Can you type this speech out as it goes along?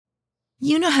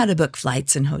You know how to book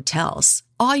flights and hotels.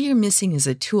 All you're missing is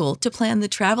a tool to plan the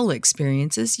travel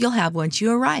experiences you'll have once you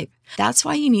arrive. That's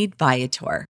why you need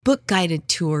Viator. Book guided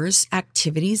tours,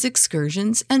 activities,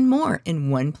 excursions, and more in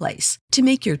one place to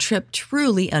make your trip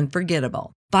truly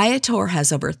unforgettable. Viator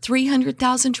has over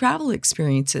 300,000 travel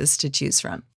experiences to choose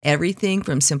from. Everything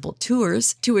from simple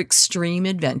tours to extreme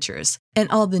adventures and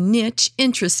all the niche,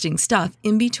 interesting stuff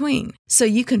in between. So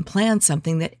you can plan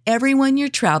something that everyone you're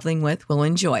traveling with will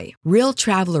enjoy. Real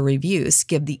traveler reviews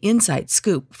give the inside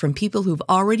scoop from people who've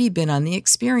already been on the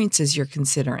experiences you're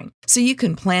considering. So you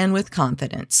can plan with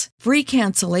confidence. Free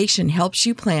cancellation helps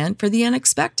you plan for the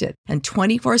unexpected. And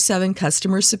 24/7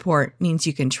 customer support means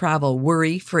you can travel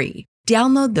worry-free.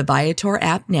 Download the Viator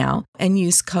app now and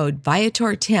use code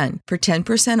Viator10 for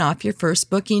 10% off your first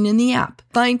booking in the app.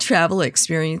 Find travel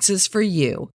experiences for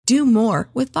you. Do more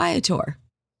with Viator.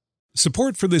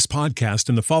 Support for this podcast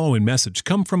and the following message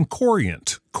come from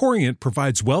Corient. Corient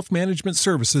provides wealth management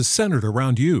services centered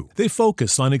around you. They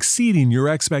focus on exceeding your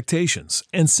expectations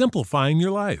and simplifying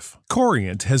your life.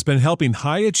 Corient has been helping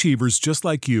high achievers just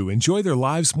like you enjoy their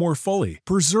lives more fully,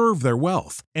 preserve their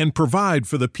wealth, and provide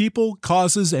for the people,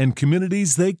 causes, and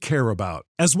communities they care about.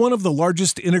 As one of the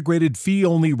largest integrated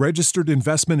fee-only registered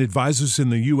investment advisors in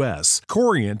the U.S.,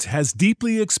 Corient has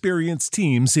deeply experienced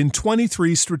teams in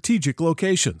 23 strategic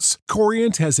locations.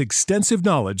 Corient has extensive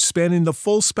knowledge spanning the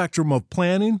full spectrum of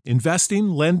planning, investing,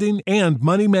 lending, and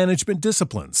money management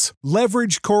disciplines.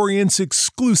 Leverage Corient's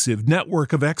exclusive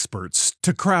network of experts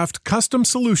to craft custom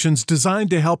solutions designed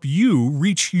to help you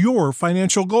reach your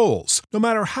financial goals, no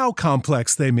matter how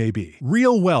complex they may be.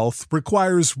 Real wealth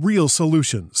requires real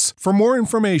solutions. For more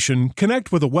information,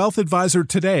 connect with a wealth advisor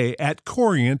today at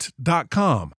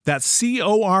Corient.com. That's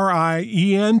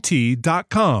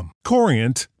Corient.com.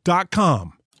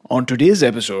 Corient.com. On today's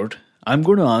episode, I'm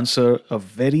going to answer a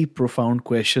very profound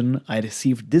question I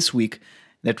received this week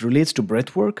that relates to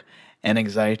breathwork and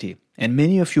anxiety. And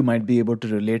many of you might be able to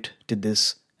relate to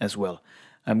this as well.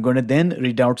 I'm going to then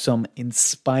read out some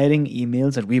inspiring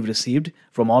emails that we've received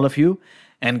from all of you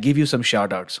and give you some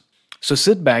shout outs. So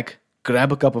sit back,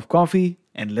 grab a cup of coffee,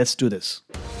 and let's do this.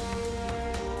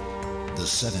 The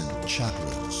 7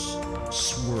 chakras,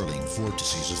 swirling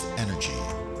vortices of energy,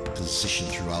 positioned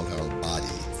throughout our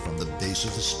body from the base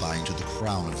of the spine to the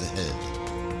crown of the head.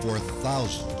 For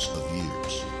thousands of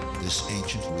years, this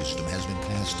ancient wisdom has been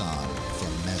passed on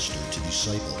from master to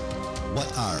disciple.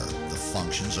 What are the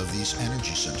functions of these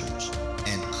energy centers?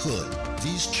 And could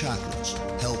these chakras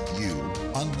help you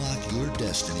unlock your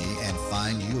destiny and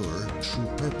find your true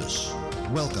purpose?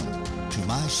 Welcome to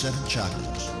My 7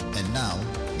 Chakras. And now,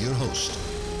 your host,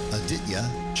 Aditya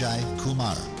Jai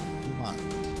Kumar.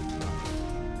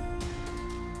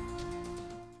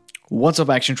 What's up,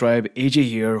 Action Tribe? AJ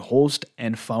here, host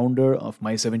and founder of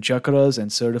My 7 Chakras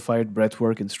and certified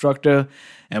breathwork instructor.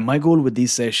 And my goal with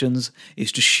these sessions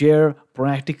is to share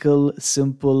practical,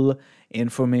 simple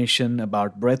information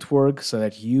about breathwork so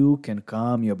that you can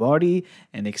calm your body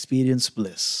and experience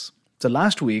bliss. So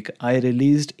last week, I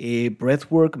released a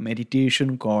breathwork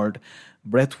meditation called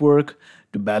Breathwork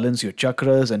to Balance Your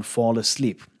Chakras and Fall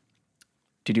Asleep.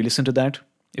 Did you listen to that?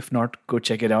 If not, go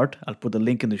check it out. I'll put the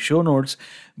link in the show notes.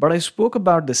 But I spoke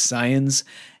about the science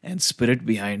and spirit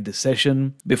behind this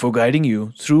session before guiding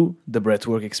you through the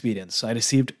breathwork experience. I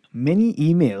received many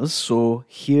emails, so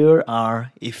here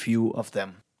are a few of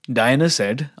them. Diana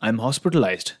said, I'm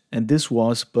hospitalized and this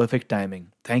was perfect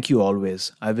timing. Thank you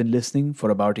always. I've been listening for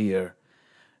about a year.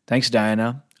 Thanks,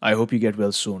 Diana. I hope you get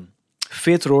well soon.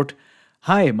 Faith wrote,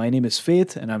 Hi, my name is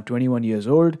Faith and I'm 21 years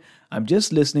old. I'm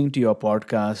just listening to your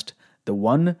podcast. The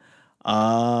one,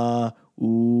 I'm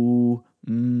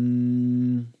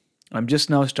just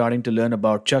now starting to learn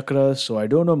about chakras, so I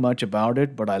don't know much about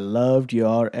it, but I loved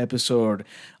your episode.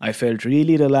 I felt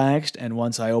really relaxed, and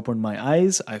once I opened my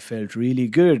eyes, I felt really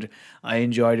good. I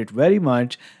enjoyed it very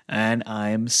much, and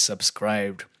I'm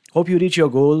subscribed. Hope you reach your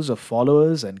goals of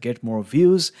followers and get more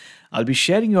views. I'll be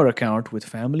sharing your account with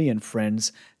family and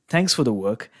friends. Thanks for the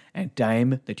work and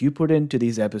time that you put into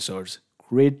these episodes.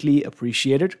 Greatly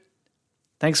appreciated.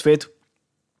 Thanks, Faith.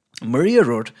 Maria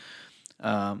wrote,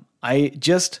 I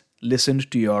just listened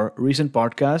to your recent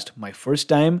podcast, my first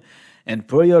time, and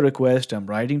per your request, I'm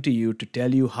writing to you to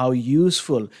tell you how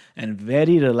useful and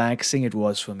very relaxing it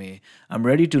was for me. I'm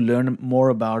ready to learn more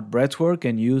about breathwork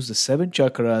and use the 7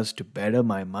 chakras to better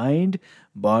my mind,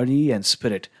 body, and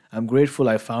spirit. I'm grateful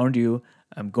I found you.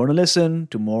 I'm going to listen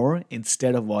to more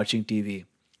instead of watching TV.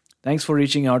 Thanks for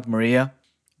reaching out, Maria.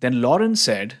 Then Lauren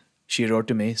said, she wrote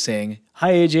to me saying,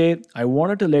 Hi AJ, I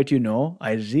wanted to let you know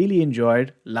I really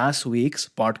enjoyed last week's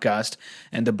podcast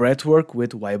and the breathwork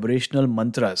with vibrational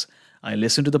mantras. I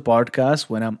listen to the podcast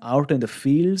when I'm out in the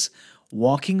fields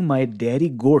walking my dairy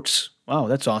goats. Wow,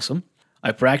 that's awesome.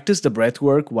 I practice the breath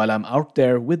work while I'm out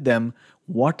there with them.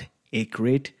 What a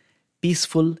great,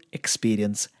 peaceful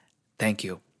experience. Thank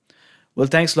you. Well,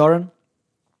 thanks, Lauren.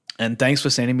 And thanks for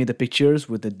sending me the pictures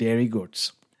with the dairy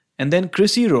goats. And then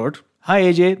Chrissy wrote, Hi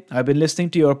AJ, I've been listening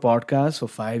to your podcast for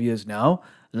 5 years now.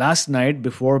 Last night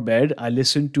before bed, I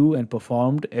listened to and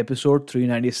performed episode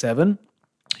 397,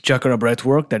 Chakra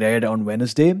Breathwork, that aired on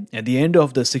Wednesday. At the end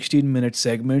of the 16-minute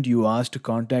segment, you asked to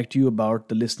contact you about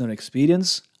the listener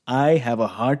experience. I have a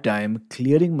hard time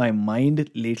clearing my mind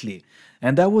lately.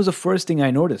 And that was the first thing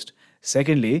I noticed.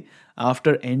 Secondly,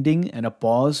 after ending and a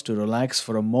pause to relax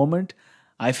for a moment,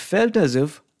 I felt as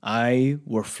if I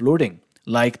were floating,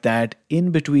 like that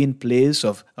in-between place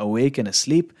of awake and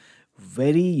asleep,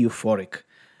 very euphoric.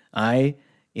 I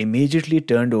immediately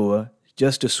turned over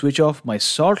just to switch off my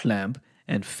salt lamp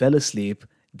and fell asleep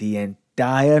the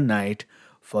entire night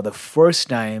for the first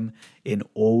time in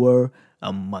over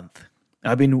a month.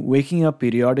 I've been waking up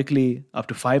periodically up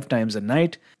to 5 times a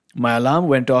night. My alarm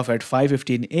went off at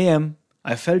 5:15 a.m.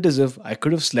 I felt as if I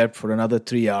could have slept for another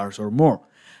 3 hours or more.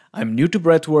 I'm new to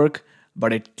breathwork,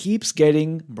 but it keeps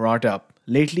getting brought up.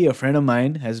 Lately, a friend of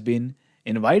mine has been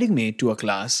inviting me to a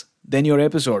class, then your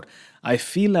episode. I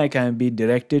feel like I'm being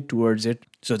directed towards it,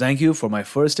 so thank you for my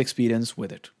first experience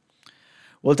with it.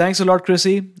 Well, thanks a lot,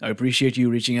 Chrissy. I appreciate you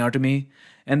reaching out to me.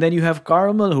 And then you have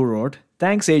Carmel who wrote,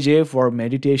 Thanks AJ for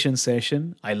meditation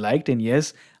session. I liked, and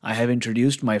yes, I have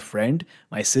introduced my friend,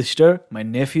 my sister, my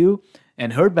nephew,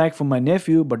 and heard back from my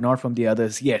nephew but not from the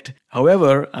others yet.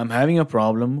 However, I'm having a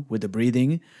problem with the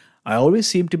breathing. I always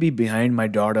seem to be behind my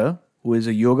daughter, who is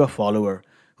a yoga follower,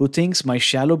 who thinks my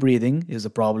shallow breathing is the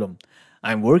problem.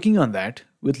 I'm working on that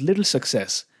with little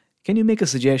success. Can you make a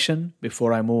suggestion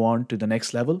before I move on to the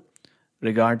next level?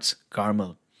 Regards,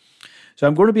 Carmel. So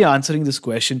I'm going to be answering this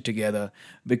question together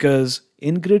because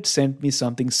Ingrid sent me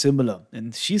something similar,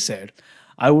 and she said,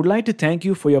 I would like to thank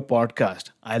you for your podcast.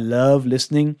 I love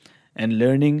listening and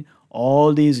learning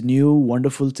all these new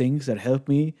wonderful things that help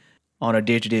me on a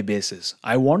day-to-day basis.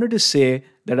 I wanted to say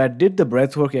that I did the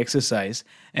breathwork exercise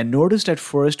and noticed at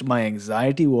first my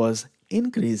anxiety was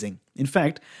increasing. In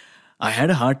fact, I had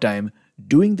a hard time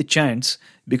doing the chants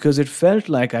because it felt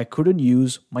like I couldn't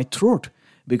use my throat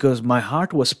because my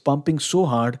heart was pumping so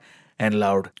hard and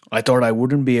loud. I thought I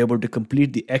wouldn't be able to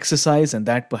complete the exercise and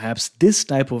that perhaps this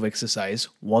type of exercise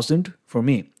wasn't for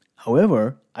me.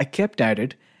 However, I kept at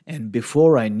it, and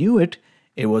before I knew it,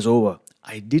 it was over.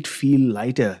 I did feel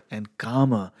lighter and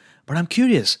calmer, but I'm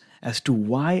curious as to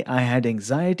why I had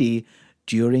anxiety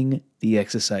during the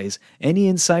exercise. Any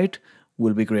insight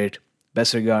will be great.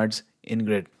 Best regards,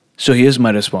 Ingrid. So here's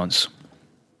my response.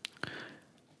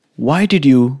 Why did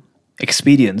you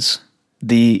experience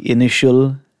the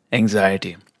initial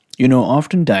anxiety?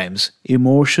 Oftentimes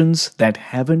emotions that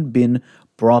haven't been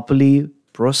properly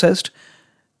processed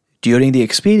during the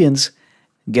experience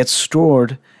get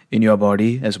stored in your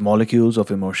body as molecules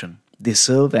of emotion. They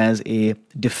serve as a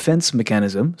defense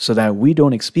mechanism so that we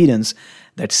don't experience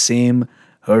that same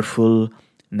hurtful,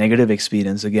 negative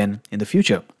experience again in the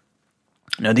future.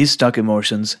 Now, these stuck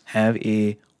emotions have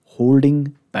a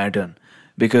holding pattern.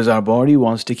 Because our body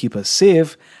wants to keep us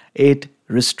safe, it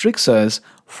restricts us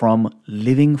from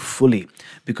living fully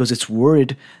because it's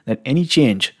worried that any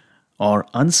change or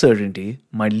uncertainty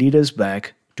might lead us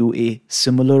back to a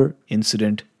similar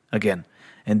incident again.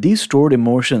 And these stored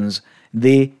emotions,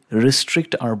 they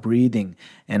restrict our breathing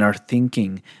and our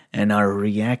thinking and our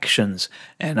reactions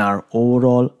and our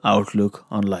overall outlook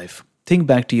on life. Think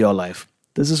back to your life.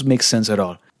 Does this make sense at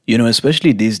all?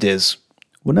 Especially these days,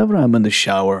 whenever I'm in the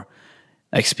shower,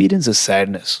 I experience a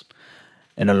sadness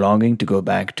and a longing to go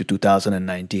back to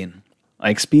 2019. I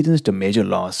experienced a major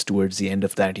loss towards the end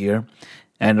of that year,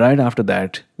 and right after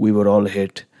that, we were all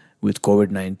hit with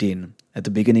COVID-19 at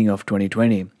the beginning of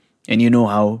 2020, and you know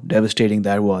how devastating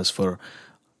that was for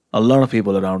a lot of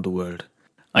people around the world.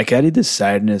 I carry this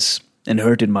sadness and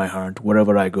hurt in my heart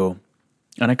wherever I go,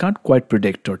 and I can't quite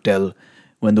predict or tell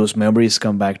when those memories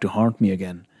come back to haunt me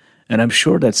again, and I'm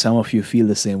sure that some of you feel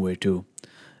the same way too.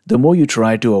 The more you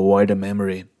try to avoid a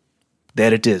memory,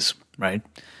 there it is, right?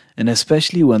 And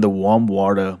especially when the warm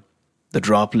water, the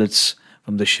droplets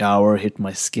from the shower hit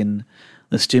my skin,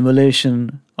 the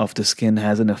stimulation of the skin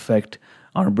has an effect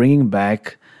on bringing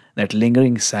back that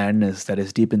lingering sadness that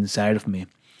is deep inside of me.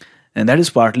 And that is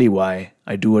partly why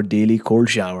I do a daily cold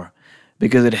shower,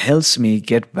 because it helps me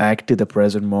get back to the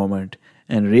present moment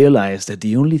and realize that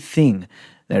the only thing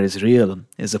that is real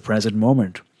is the present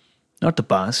moment, not the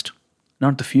past,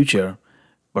 not the future,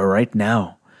 but right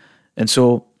now. And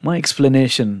so My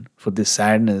explanation for this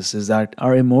sadness is that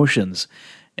our emotions,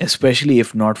 especially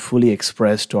if not fully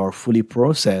expressed or fully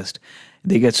processed,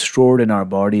 they get stored in our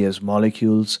body as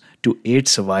molecules to aid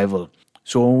survival.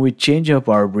 So when we change up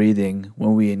our breathing,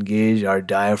 when we engage our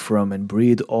diaphragm and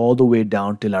breathe all the way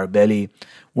down till our belly,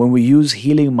 when we use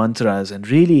healing mantras and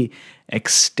really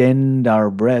extend our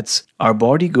breaths, our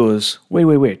body goes,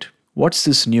 wait, what's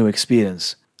this new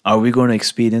experience? Are we going to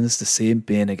experience the same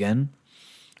pain again?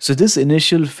 So this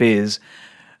initial phase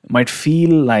might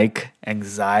feel like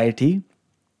anxiety,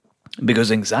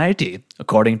 because anxiety,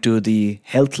 according to the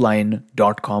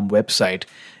healthline.com website,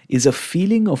 is a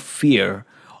feeling of fear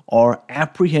or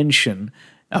apprehension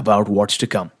about what's to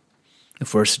come. The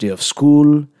first day of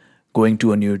school, going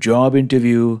to a new job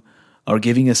interview, or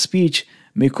giving a speech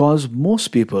may cause most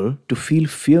people to feel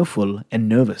fearful and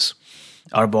nervous.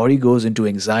 Our body goes into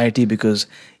anxiety because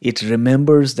it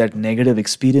remembers that negative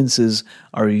experiences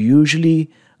are usually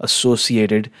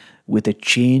associated with a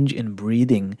change in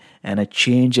breathing and a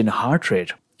change in heart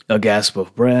rate. A gasp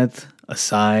of breath, a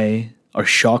sigh, or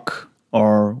shock,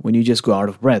 or when you just go out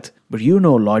of breath. But you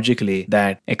know logically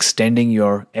that extending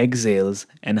your exhales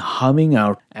and humming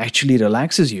out actually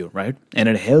relaxes you, right? And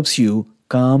it helps you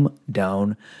calm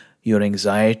down your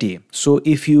anxiety. So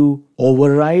if you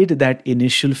override that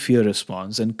initial fear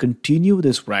response and continue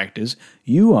this practice,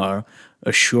 you are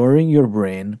assuring your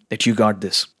brain that you got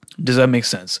this. Does that make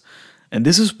sense? And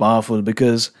this is powerful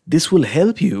because this will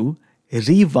help you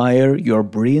rewire your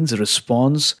brain's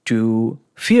response to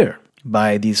fear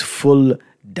by these full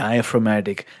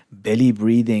diaphragmatic belly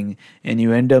breathing, and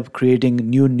you end up creating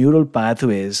new neural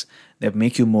pathways that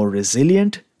make you more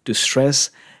resilient to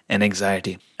stress and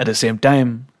anxiety. At the same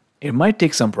time, it might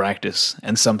take some practice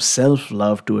and some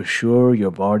self-love to assure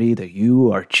your body that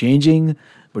you are changing,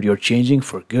 but you're changing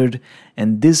for good,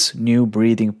 and this new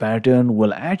breathing pattern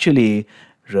will actually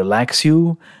relax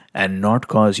you and not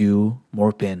cause you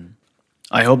more pain.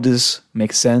 I hope this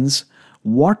makes sense.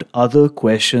 What other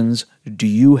questions do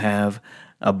you have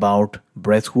about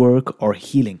breathwork or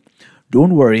healing?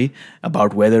 Don't worry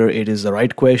about whether it is the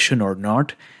right question or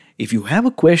not. If you have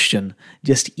a question,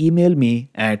 just email me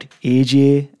at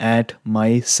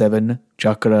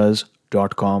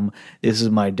aj@my7chakras.com. This is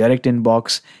my direct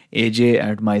inbox,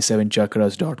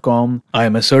 aj@my7chakras.com. I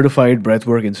am a certified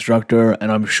breathwork instructor,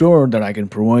 and I'm sure that I can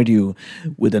provide you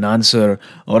with an answer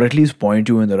or at least point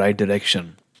you in the right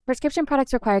direction. Prescription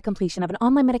products require completion of an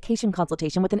online medication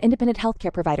consultation with an independent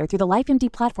healthcare provider through the LifeMD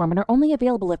platform and are only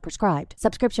available if prescribed.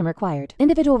 Subscription required.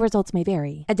 Individual results may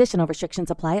vary. Additional restrictions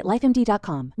apply at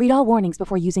lifemd.com. Read all warnings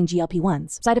before using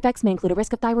GLP-1s. Side effects may include a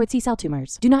risk of thyroid C-cell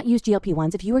tumors. Do not use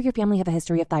GLP-1s if you or your family have a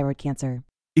history of thyroid cancer.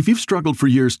 If you've struggled for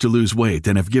years to lose weight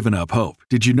and have given up hope,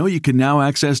 did you know you can now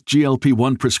access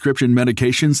GLP-1 prescription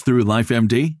medications through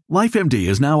LifeMD? LifeMD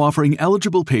is now offering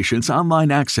eligible patients online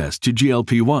access to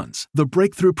GLP-1s, the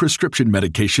breakthrough prescription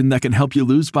medication that can help you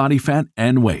lose body fat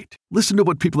and weight. Listen to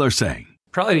what people are saying.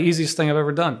 Probably the easiest thing I've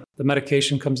ever done. The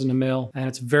medication comes in the mail, and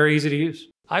it's very easy to use.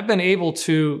 I've been able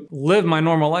to live my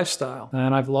normal lifestyle,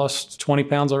 and I've lost 20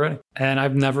 pounds already, and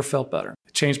I've never felt better.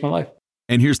 It changed my life.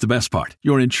 And here's the best part.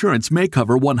 Your insurance may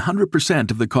cover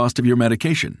 100% of the cost of your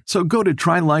medication. So go to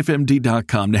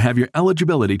TryLifeMD.com to have your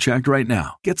eligibility checked right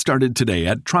now. Get started today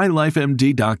at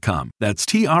TryLifeMD.com. That's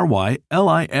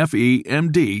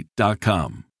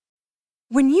TryLifeMD.com.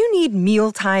 When you need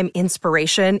mealtime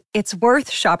inspiration, it's worth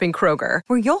shopping Kroger,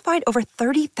 where you'll find over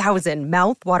 30,000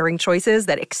 mouth-watering choices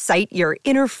that excite your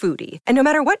inner foodie. And no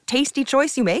matter what tasty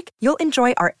choice you make, you'll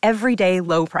enjoy our everyday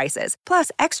low prices, plus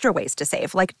extra ways to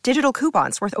save, like digital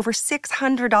coupons worth over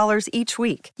 $600 each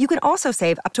week. You can also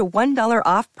save up to $1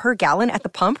 off per gallon at the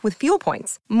pump with fuel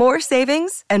points. More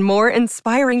savings and more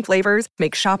inspiring flavors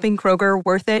make shopping Kroger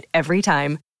worth it every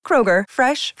time. Kroger,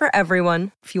 fresh for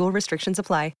everyone. Fuel restrictions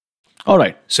apply.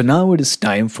 Alright, so now it is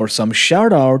time for some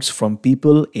shout outs from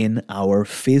people in our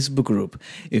Facebook group.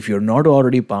 If you're not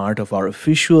already part of our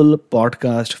official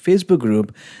podcast Facebook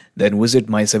group, then visit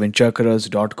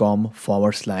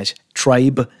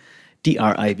my7chakras.com/tribe,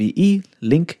 TRIBE.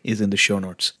 Link is in the show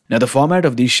notes. Now, the format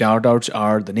of these shout outs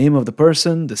are the name of the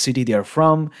person, the city they are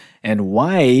from, and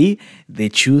why they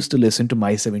choose to listen to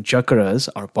My 7 Chakras,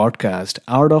 our podcast,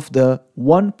 out of the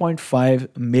 1.5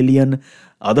 million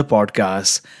other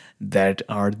podcasts that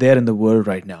are there in the world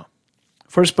right now.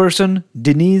 First person,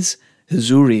 Denise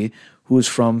Hizuri, who's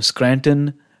from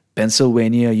Scranton,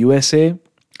 Pennsylvania, USA.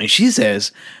 And she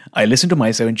says, I listen to My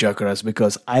 7 Chakras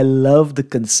because I love the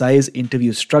concise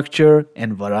interview structure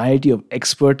and variety of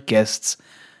expert guests,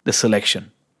 the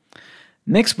selection.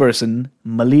 Next person,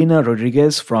 Melina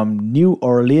Rodriguez from New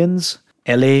Orleans,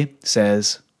 LA,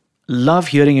 says, Love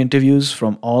hearing interviews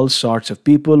from all sorts of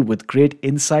people with great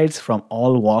insights from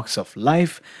all walks of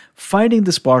life. Finding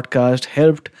this podcast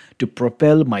helped to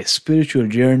propel my spiritual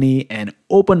journey and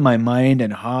open my mind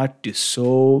and heart to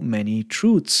so many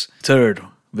truths. Third,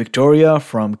 Victoria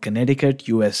from Connecticut,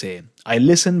 USA. I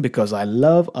listen because I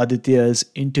love Aditya's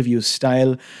interview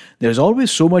style. There's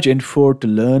always so much info to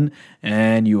learn,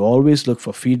 and you always look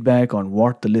for feedback on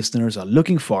what the listeners are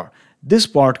looking for. This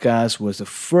podcast was the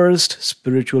first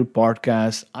spiritual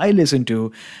podcast I listened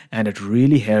to, and it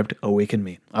really helped awaken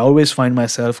me. I always find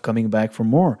myself coming back for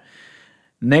more.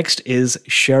 Next is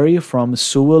Sherry from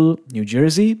Sewell, New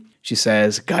Jersey. She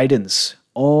says, guidance.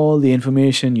 All the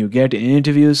information you get in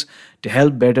interviews to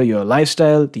help better your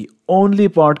lifestyle. The only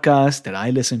podcast that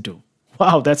I listen to.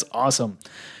 Wow, that's awesome.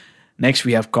 Next,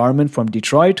 we have Carmen from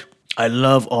Detroit. I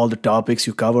love all the topics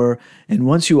you cover. And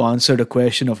once you answered a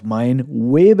question of mine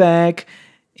way back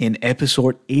in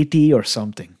episode 80 or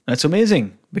something. That's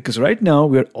amazing because right now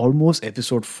we're almost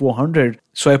episode 400.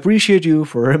 So I appreciate you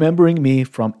for remembering me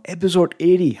from episode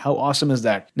 80. How awesome is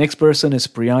that? Next person is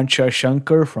Priyancha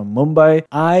Shankar from Mumbai.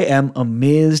 I am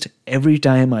amazed every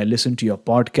time I listen to your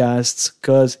podcasts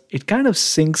because it kind of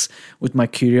syncs with my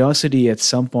curiosity at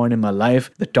some point in my life.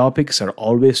 The topics are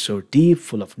always so deep,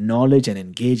 full of knowledge and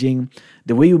engaging.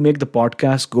 The way you make the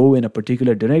podcast go in a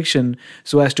particular direction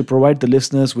so as to provide the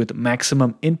listeners with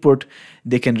maximum input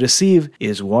they can receive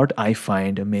is what I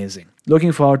find amazing.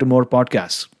 Looking forward to more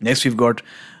podcasts. Next, we've got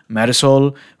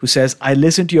Marisol, who says, I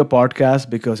listened to your podcast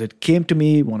because it came to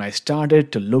me when I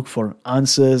started to look for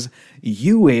answers.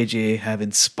 You, AJ, have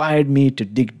inspired me to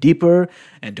dig deeper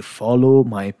and to follow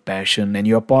my passion. And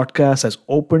your podcast has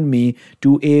opened me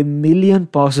to a million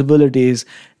possibilities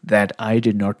that I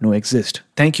did not know exist.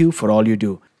 Thank you for all you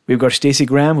do. We've got Stacey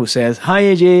Graham who says, Hi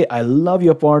AJ, I love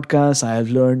your podcast. I have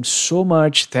learned so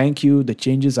much. Thank you. The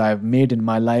changes I have made in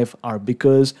my life are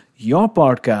because your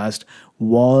podcast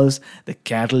was the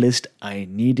catalyst I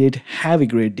needed. Have a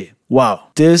great day. Wow,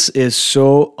 this is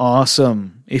so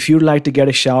awesome. If you'd like to get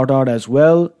a shout out as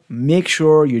well, make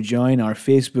sure you join our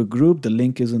Facebook group. The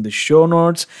link is in the show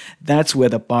notes. That's where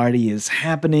the party is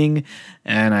happening.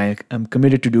 And I am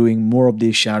committed to doing more of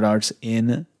these shout outs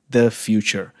in the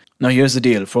future. Now, here's the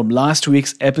deal. From last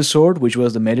week's episode, which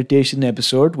was the meditation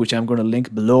episode, which I'm going to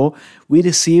link below, we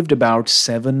received about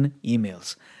 7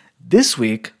 emails. This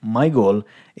week, my goal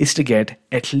is to get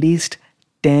at least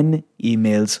 10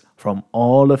 emails from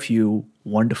all of you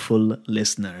wonderful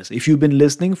listeners. If you've been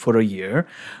listening for a year,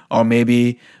 or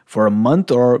maybe for a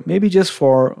month, or maybe just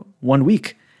for 1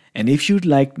 week, and if you'd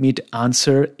like me to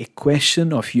answer a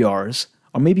question of yours,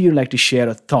 or maybe you'd like to share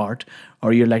a thought,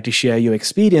 or you'd like to share your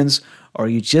experience, or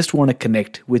you just want to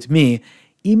connect with me,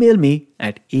 email me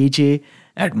at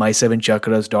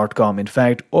aj@my7chakras.com. In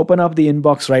fact, open up the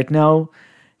inbox right now,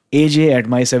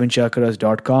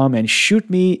 aj@my7chakras.com, and shoot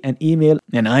me an email,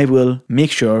 and I will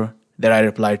make sure that I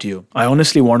reply to you. I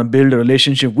honestly want to build a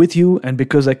relationship with you, and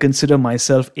because I consider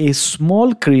myself a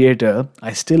small creator,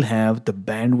 I still have the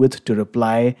bandwidth to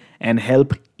reply and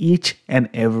help each and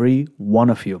every one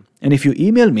of you. And if you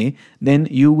email me, then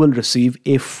you will receive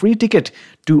a free ticket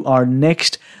to our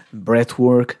next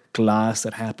breathwork class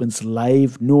that happens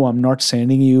live. No, I'm not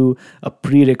sending you a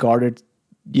pre-recorded,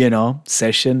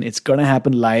 session. It's going to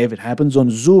happen live. It happens on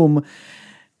Zoom.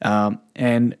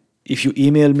 And if you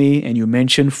email me and you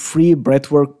mention free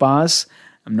breathwork pass,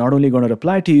 I'm not only going to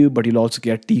reply to you, but you'll also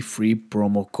get the free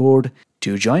promo code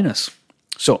to join us.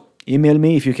 So email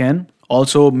me if you can.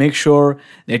 Also, make sure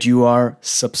that you are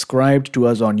subscribed to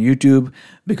us on YouTube,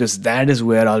 because that is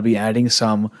where I'll be adding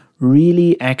some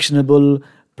really actionable,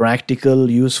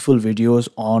 practical, useful videos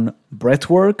on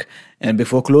breathwork. And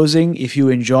before closing, if you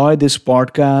enjoy this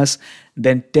podcast,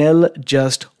 then tell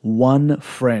just one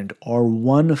friend or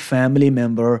one family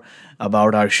member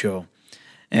about our show.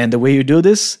 And the way you do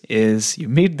this is you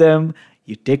meet them,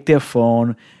 you take their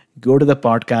phone, go to the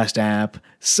podcast app,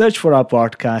 search for our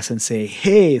podcast and say,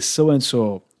 hey,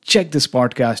 so-and-so, check this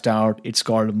podcast out. It's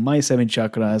called My 7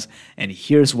 Chakras, and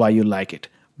here's why you like it.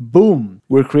 Boom!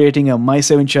 We're creating a My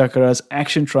 7 Chakras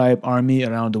Action Tribe army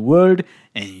around the world,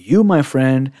 and you, my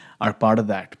friend, are part of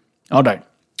that. All right.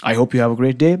 I hope you have a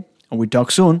great day, and we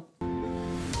talk soon.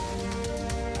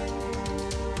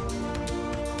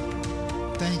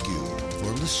 Thank you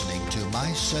for listening to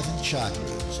My 7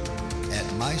 Chakras at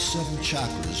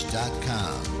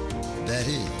my7chakras.com. That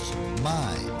is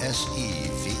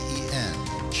my-SEVEN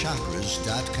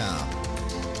chakras.com.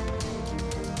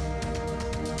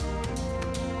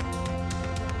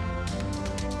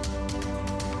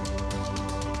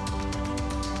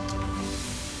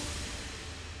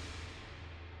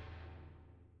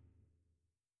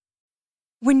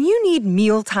 When you need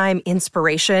mealtime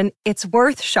inspiration, it's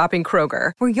worth shopping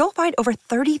Kroger, where you'll find over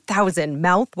 30,000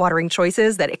 mouth-watering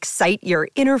choices that excite your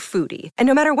inner foodie. And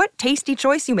no matter what tasty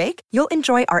choice you make, you'll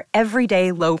enjoy our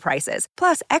everyday low prices,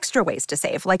 plus extra ways to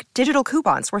save, like digital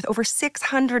coupons worth over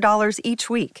 $600 each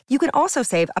week. You can also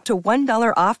save up to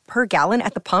 $1 off per gallon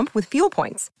at the pump with fuel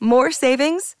points. More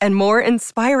savings and more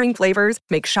inspiring flavors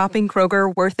make shopping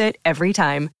Kroger worth it every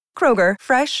time. Kroger,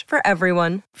 fresh for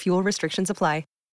everyone. Fuel restrictions apply.